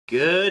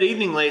Good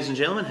evening, ladies and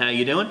gentlemen. How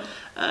you doing?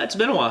 It's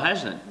been a while,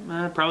 hasn't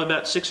it? Probably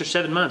about 6 or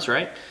 7 months,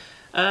 right?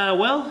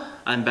 Well,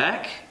 I'm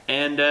back,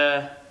 and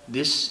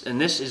this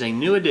is a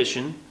new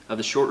edition of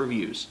the short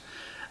reviews.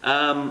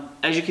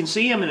 As you can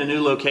see, I'm in a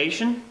new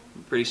location.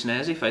 Pretty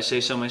snazzy, if I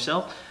say so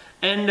myself.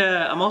 And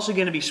I'm also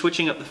going to be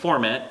switching up the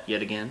format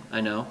yet again.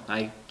 I know,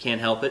 I can't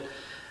help it.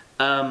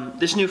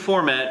 This new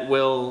format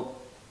will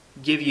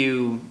give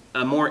you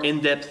a more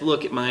in-depth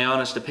look at my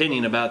honest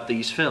opinion about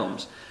these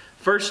films.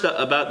 First,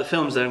 about the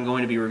films that I'm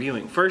going to be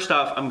reviewing. First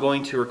off, I'm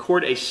going to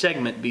record a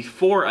segment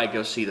before I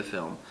go see the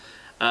film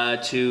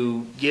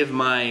to give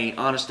my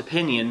honest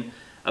opinion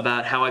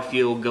about how I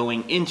feel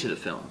going into the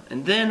film.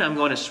 And then I'm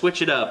going to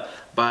switch it up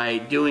by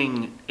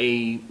doing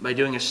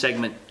a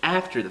segment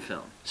after the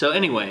film. So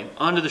anyway,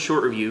 on to the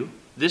short review.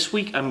 This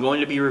week I'm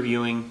going to be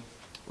reviewing,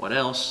 what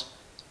else?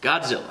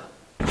 Godzilla.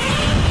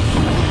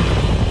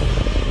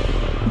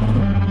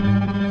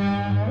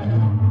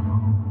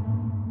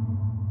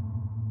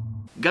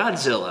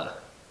 Godzilla.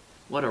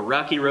 What a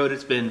rocky road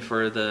it's been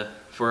for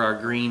our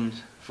green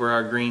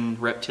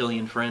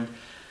reptilian friend.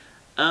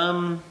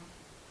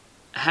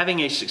 Having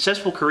a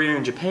successful career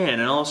in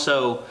Japan, and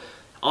also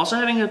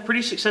having a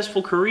pretty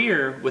successful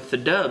career with the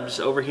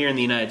dubs over here in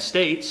the United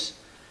States,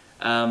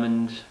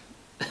 and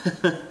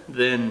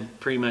then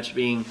pretty much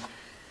being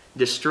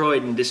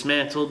destroyed and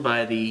dismantled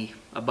by the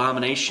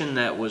abomination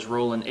that was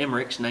Roland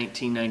Emmerich's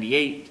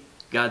 1998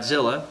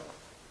 Godzilla.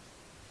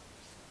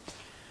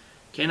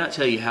 Cannot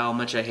tell you how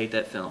much I hate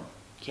that film.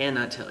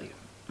 Cannot tell you.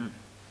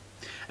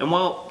 And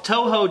while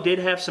Toho did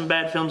have some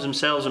bad films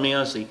themselves, I mean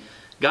honestly,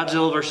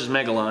 Godzilla vs.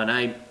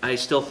 Megalon, I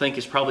still think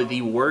is probably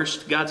the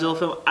worst Godzilla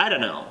film. I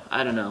don't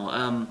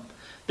know.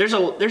 There's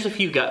a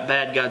few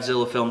bad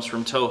Godzilla films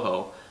from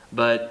Toho,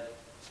 but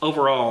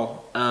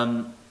overall,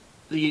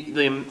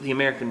 the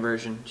American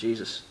version,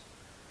 Jesus.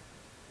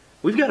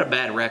 We've got a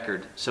bad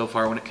record so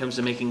far when it comes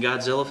to making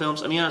Godzilla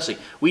films. I mean, honestly,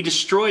 we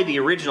destroyed the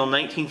original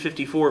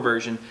 1954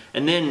 version,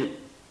 and then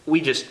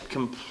we just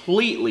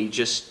completely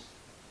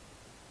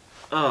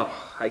oh,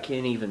 I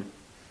can't even.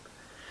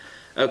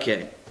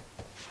 Okay.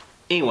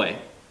 Anyway,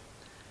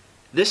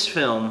 this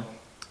film,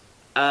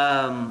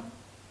 when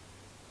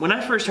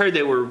I first heard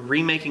they were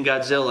remaking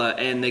Godzilla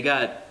and they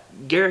got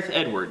Gareth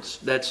Edwards,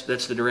 that's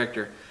the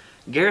director,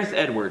 Gareth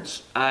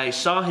Edwards. I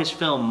saw his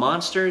film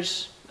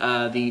Monsters,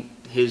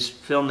 his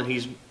film that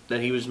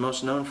he was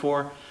most known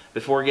for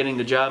before getting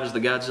the job as the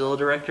Godzilla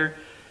director,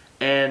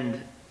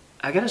 and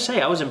I gotta say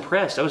I was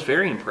impressed. I was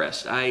very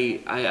impressed.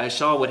 I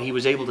saw what he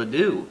was able to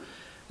do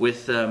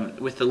with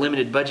the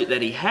limited budget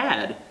that he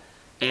had,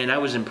 and I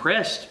was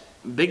impressed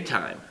big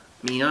time.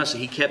 I mean honestly,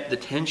 he kept the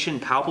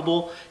tension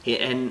palpable,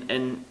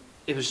 and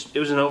it was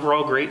an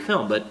overall great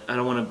film. But I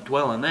don't want to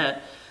dwell on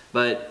that.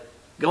 But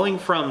going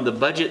from the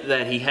budget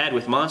that he had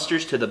with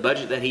Monsters to the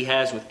budget that he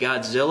has with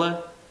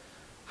Godzilla,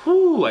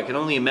 whew, I can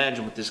only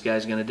imagine what this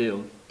guy's going to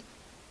do.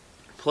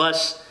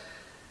 Plus,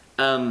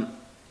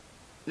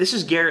 this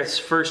is Gareth's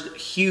first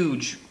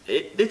huge,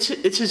 it's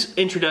his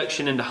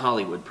introduction into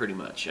Hollywood, pretty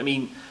much. I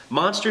mean,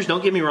 Monsters,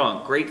 don't get me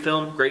wrong, great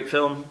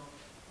film,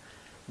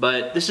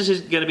 but this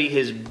is going to be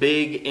his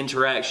big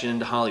interaction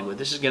into Hollywood.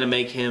 This is going to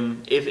make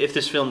him, if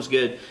this film's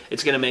good,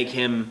 it's going to make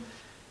him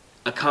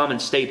a common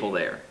staple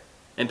there.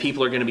 And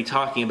people are going to be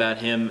talking about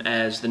him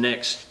as the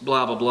next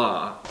blah blah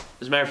blah.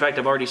 As a matter of fact,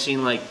 I've already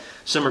seen like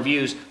some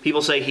reviews.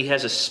 People say he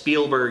has a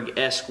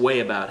Spielberg-esque way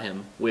about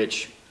him,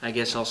 which I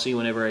guess I'll see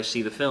whenever I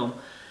see the film.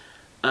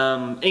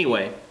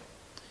 Anyway,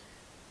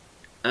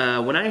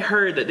 when I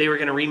heard that they were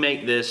going to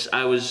remake this,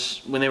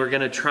 when they were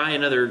going to try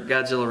another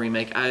Godzilla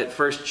remake, I at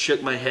first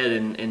shook my head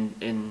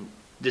in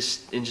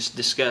just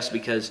disgust,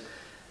 because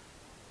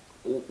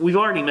we've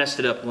already messed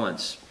it up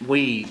once.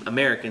 We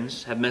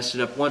Americans have messed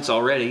it up once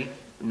already.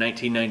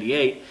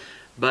 1998,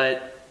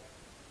 but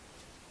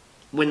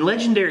when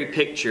Legendary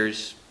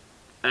Pictures,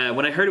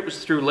 when I heard it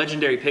was through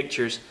Legendary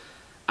Pictures,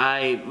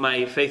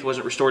 my faith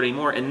wasn't restored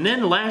anymore. And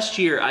then last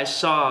year I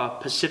saw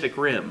Pacific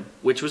Rim,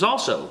 which was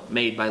also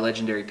made by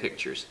Legendary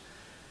Pictures,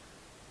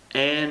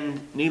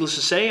 and needless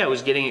to say, I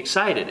was getting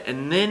excited.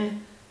 And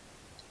then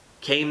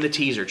came the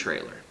teaser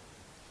trailer.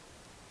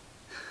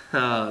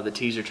 The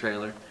teaser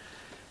trailer.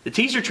 The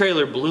teaser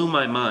trailer blew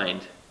my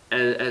mind.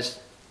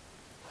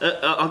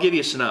 I'll give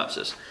you a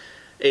synopsis.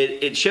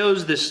 It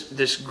shows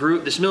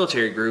this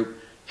military group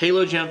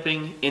halo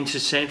jumping into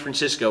San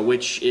Francisco,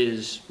 which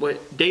is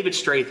what David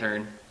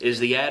Strathairn is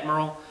the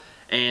admiral,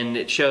 and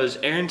it shows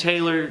Aaron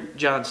Taylor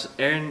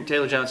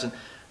Johnson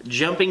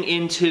jumping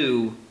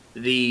into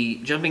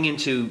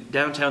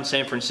downtown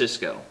San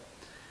Francisco,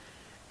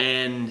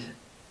 and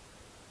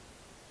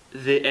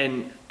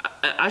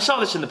I saw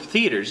this in the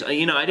theaters.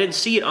 You know, I didn't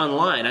see it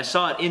online. I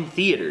saw it in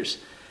theaters.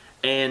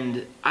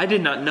 And I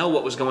did not know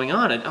what was going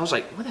on. And I was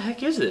like, what the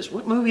heck is this?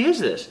 What movie is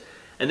this?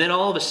 And then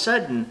all of a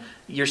sudden,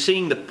 you're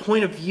seeing the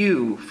point of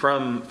view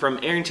from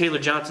Aaron Taylor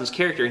Johnson's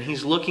character, and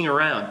he's looking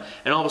around,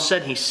 and all of a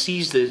sudden he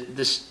sees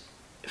this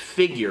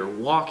figure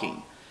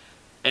walking.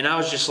 And I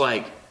was just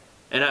like,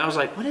 And I was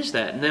like, what is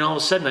that? And then all of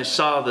a sudden I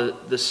saw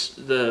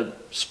the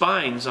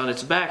spines on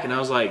its back, and I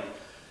was like,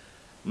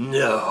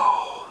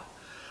 no.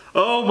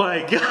 Oh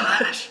my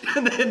gosh.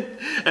 And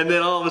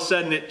then all of a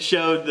sudden it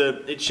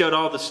showed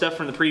all the stuff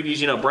from the previews,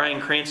 you know, Bryan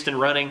Cranston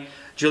running,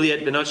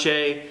 Juliette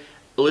Binoche,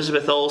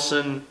 Elizabeth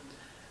Olsen,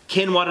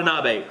 Ken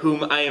Watanabe,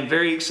 whom I am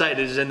very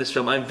excited is in this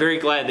film. I'm very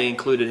glad they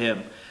included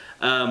him.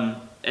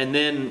 And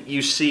then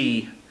you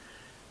see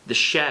the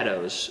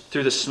shadows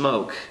through the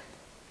smoke.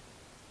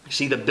 You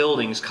see the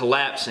buildings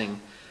collapsing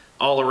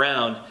all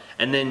around,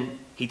 and then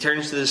he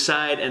turns to the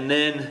side, and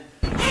then...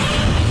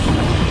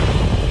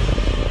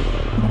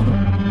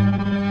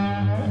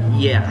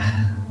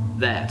 yeah,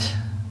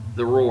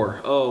 the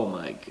roar. Oh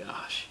my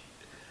gosh.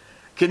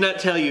 Could not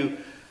tell you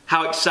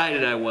how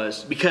excited I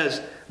was,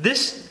 because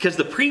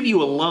the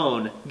preview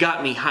alone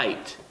got me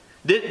hyped.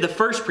 The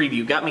first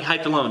preview got me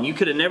hyped alone. You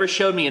could have never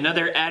showed me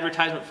another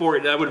advertisement for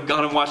it, and I would have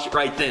gone and watched it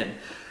right then.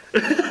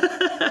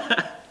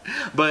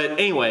 But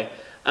anyway,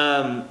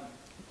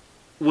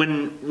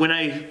 when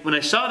I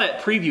saw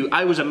that preview,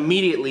 I was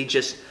immediately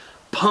just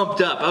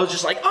pumped up. I was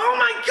just like, oh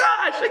my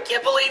gosh, I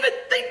can't believe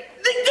it. They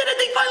did it.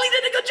 They finally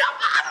did a good job.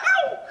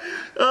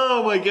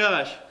 Oh my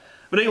gosh.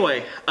 But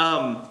anyway,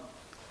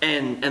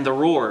 and the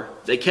roar.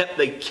 They kept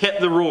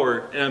the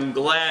roar, and I'm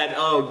glad.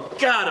 Oh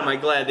God, am I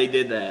glad they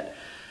did that.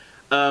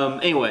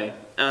 Anyway,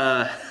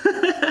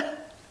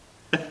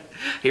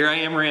 here I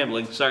am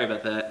rambling. Sorry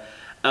about that.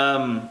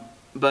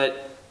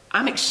 But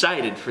I'm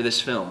excited for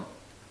this film.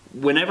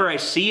 Whenever I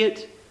see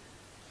it,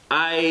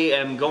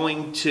 I'm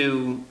going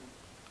to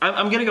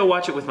go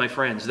watch it with my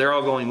friends. They're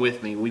all going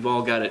with me. We've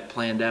all got it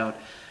planned out.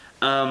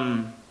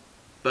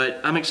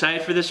 But I'm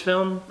excited for this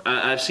film.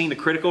 I've seen the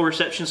critical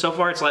reception so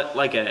far. It's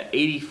like a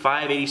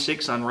 85,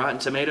 86 on Rotten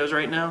Tomatoes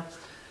right now.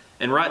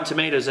 And Rotten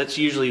Tomatoes, that's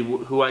usually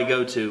who I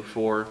go to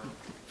for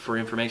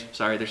information.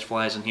 Sorry, there's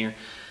flies in here.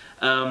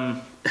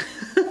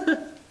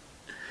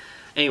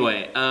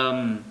 Anyway,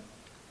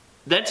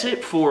 that's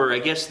it for, I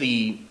guess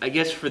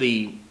for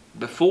the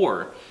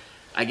before.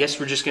 I guess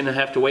we're just gonna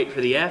have to wait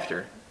for the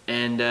after.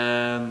 And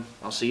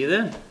I'll see you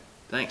then.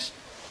 Thanks.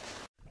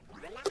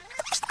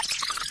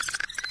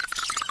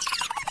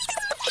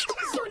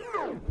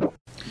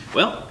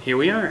 Well, here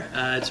we are.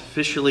 It's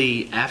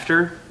officially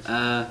after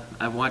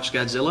I've watched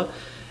Godzilla.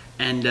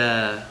 And,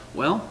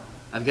 well,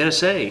 I've got to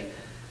say,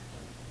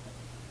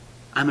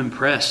 I'm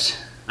impressed.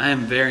 I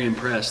am very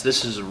impressed.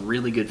 This is a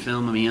really good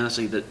film. I mean,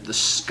 honestly, the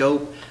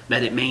scope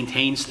that it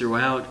maintains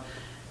throughout,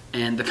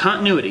 and the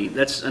continuity.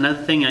 That's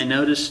another thing I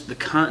noticed, the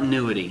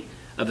continuity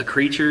of the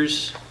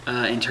creatures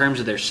in terms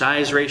of their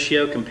size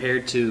ratio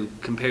compared to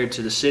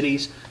the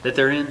cities that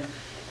they're in.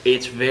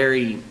 It's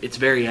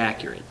very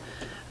accurate.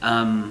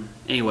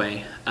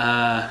 Anyway,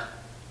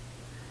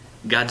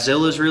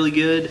 Godzilla's really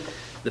good.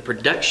 The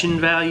production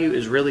value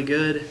is really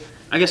good.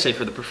 I gotta say,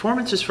 for the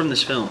performances from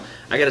this film,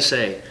 I gotta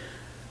say,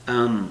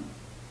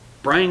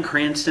 Bryan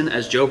Cranston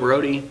as Joe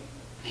Brody,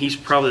 he's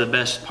probably the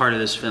best part of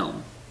this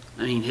film.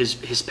 I mean,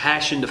 his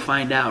passion to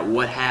find out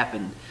what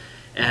happened,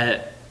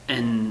 and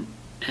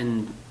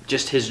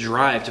just his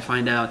drive to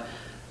find out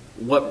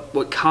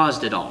what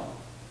caused it all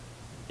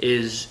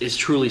is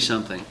truly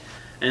something.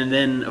 And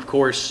then, of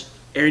course,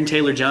 Aaron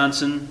Taylor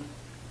Johnson,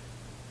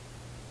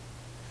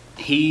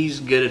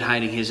 he's good at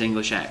hiding his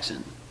English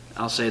accent.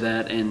 I'll say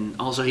that. And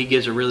also he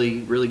gives a really,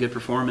 really good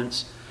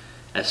performance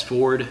as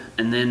Ford.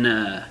 And then,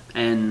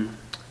 and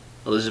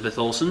Elizabeth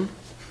Olsen,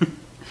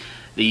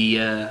 the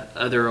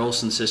other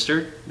Olsen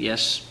sister.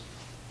 Yes,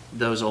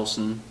 those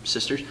Olsen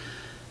sisters.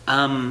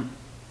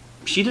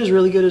 She does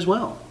really good as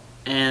well.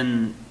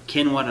 And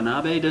Ken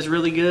Watanabe does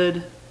really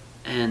good.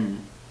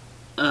 And,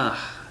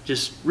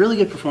 just really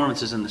good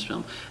performances in this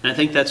film. And I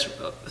think that's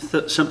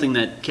something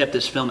that kept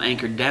this film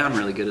anchored down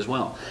really good as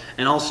well.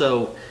 And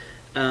also,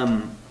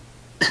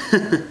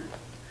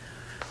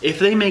 if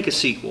they make a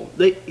sequel,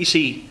 you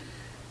see,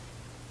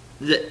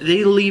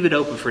 they leave it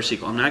open for a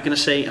sequel. I'm not going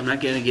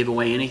to give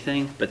away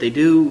anything, but they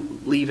do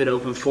leave it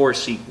open for a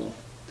sequel.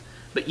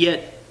 But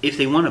yet, if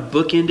they want to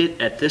bookend it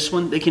at this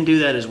one, they can do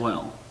that as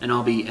well, and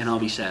I'll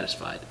be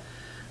satisfied.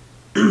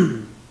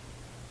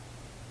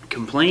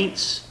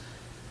 Complaints?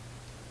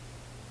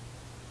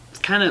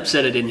 Kind of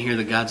upset I didn't hear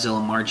the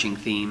Godzilla marching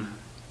theme.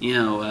 You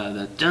know,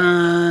 the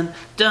dun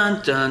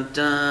dun dun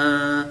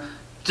dun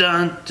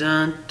dun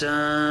dun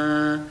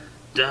dun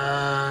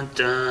dun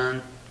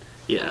dun.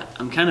 Yeah,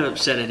 I'm kind of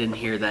upset I didn't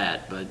hear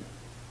that, but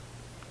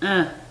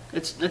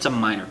it's a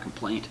minor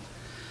complaint.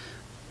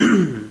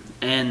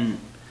 And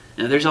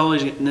you know, there's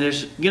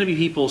gonna be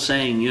people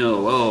saying, you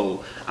know,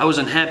 oh, I was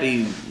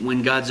unhappy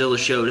when Godzilla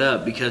showed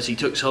up because he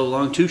took so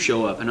long to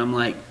show up, and I'm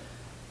like,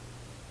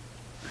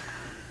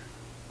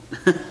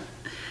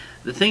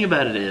 the thing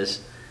about it is,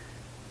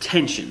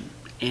 tension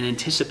and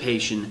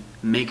anticipation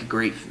make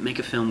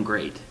a film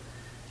great,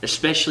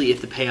 especially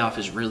if the payoff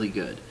is really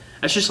good.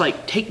 That's just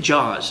like, take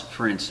Jaws,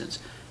 for instance.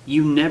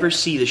 You never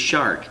see the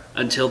shark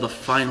until the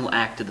final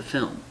act of the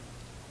film.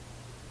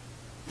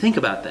 Think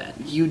about that.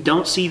 You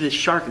don't see the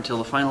shark until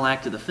the final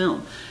act of the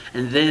film.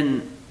 And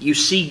then you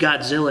see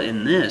Godzilla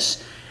in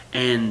this,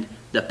 and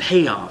the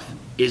payoff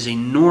is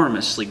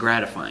enormously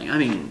gratifying. I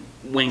mean,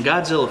 when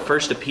Godzilla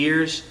first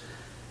appears,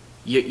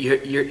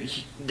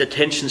 the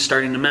tension's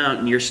starting to mount,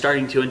 and you're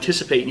starting to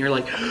anticipate, and you're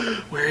like,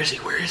 where is he?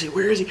 Where is he?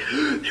 Where is he?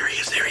 There he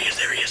is! There he is!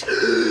 There he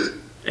is!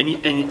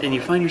 And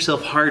you find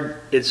yourself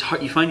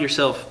you find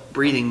yourself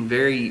breathing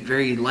very,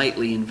 very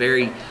lightly, and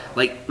very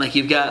like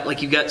you've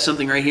got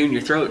something right here in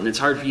your throat, and it's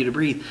hard for you to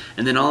breathe.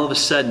 And then all of a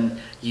sudden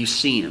you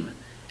see him,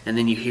 and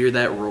then you hear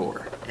that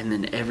roar, and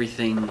then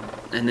everything,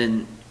 and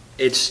then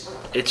it's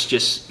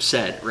just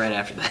said right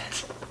after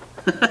that.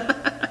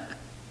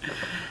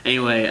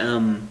 Anyway,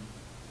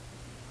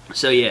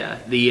 so yeah,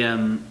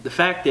 the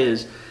fact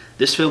is,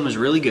 this film is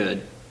really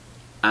good.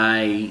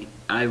 I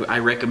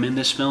recommend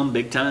this film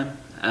big time.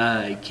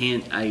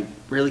 I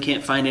really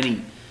can't find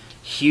any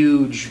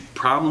huge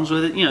problems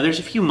with it. You know, there's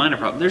a few minor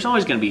problems. There's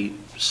always going to be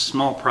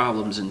small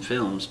problems in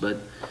films, but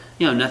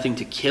you know, nothing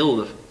to kill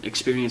the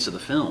experience of the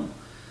film.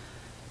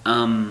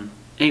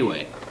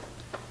 Anyway,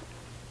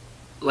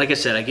 like I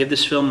said, I give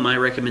this film my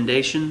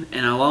recommendation,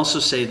 and I'll also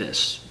say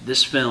this: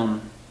 this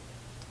film,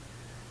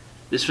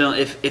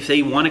 if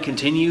they want to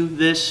continue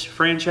this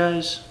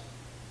franchise,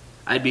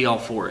 I'd be all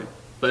for it.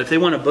 But if they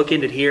want to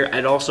bookend it here,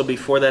 I'd also be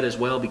for that as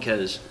well,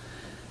 because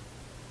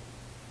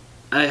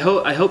I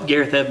hope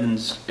Gareth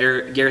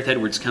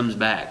Edwards comes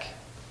back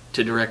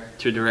to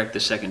direct the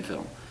second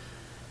film,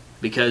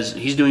 because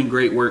he's doing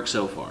great work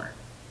so far.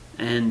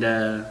 And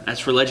as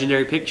for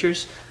Legendary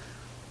Pictures,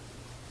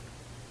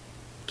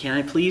 can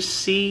I please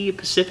see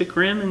Pacific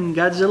Rim and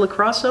Godzilla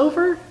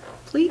crossover?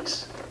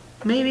 Please?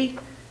 Maybe?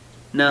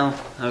 No?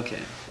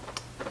 Okay.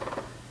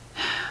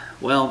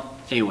 Well,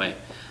 anyway,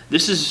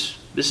 this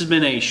has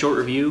been a short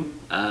review,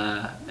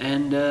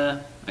 and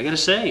I gotta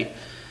say,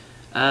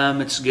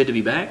 it's good to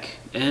be back.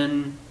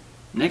 And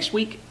next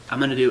week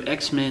I'm gonna do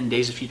X-Men: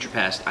 Days of Future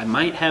Past. I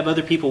might have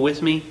other people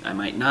with me, I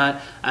might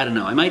not, I don't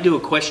know. I might do a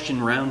question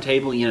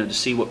roundtable, you know, to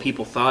see what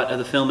people thought of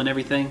the film and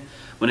everything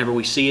whenever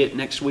we see it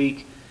next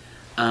week.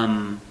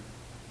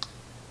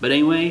 But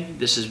anyway,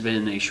 this has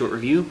been a short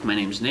review. My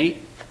name's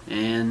Nate,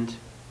 and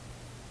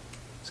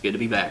it's good to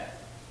be back.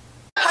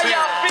 How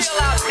y'all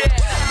feel out there?